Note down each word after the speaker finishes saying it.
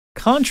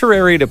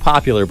Contrary to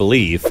popular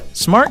belief,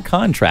 smart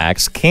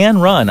contracts can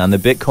run on the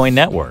Bitcoin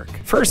network.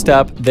 First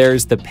up,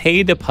 there's the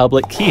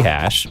pay-to-public key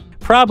hash,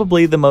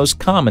 probably the most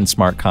common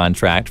smart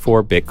contract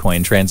for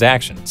Bitcoin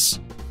transactions.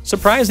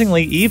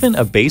 Surprisingly, even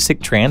a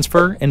basic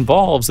transfer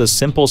involves a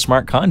simple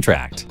smart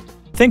contract.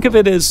 Think of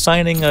it as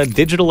signing a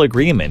digital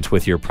agreement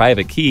with your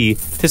private key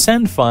to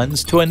send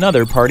funds to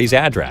another party's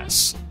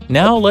address.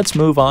 Now let's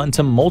move on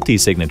to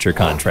multi-signature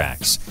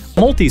contracts.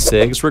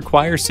 Multi-sigs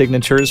require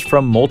signatures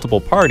from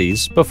multiple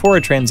parties before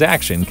a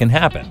transaction can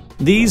happen.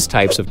 These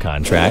types of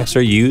contracts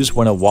are used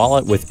when a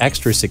wallet with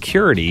extra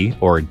security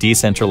or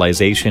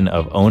decentralization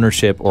of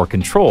ownership or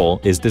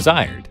control is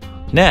desired.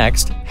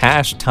 Next,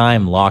 hash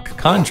time lock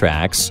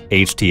contracts,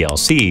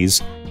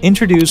 HTLCs,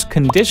 introduce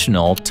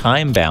conditional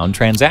time-bound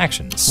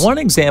transactions. One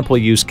example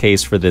use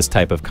case for this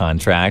type of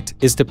contract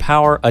is to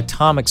power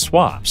atomic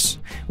swaps,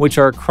 which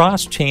are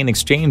cross-chain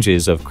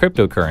exchanges of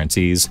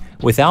cryptocurrencies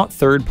without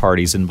third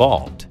parties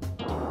involved.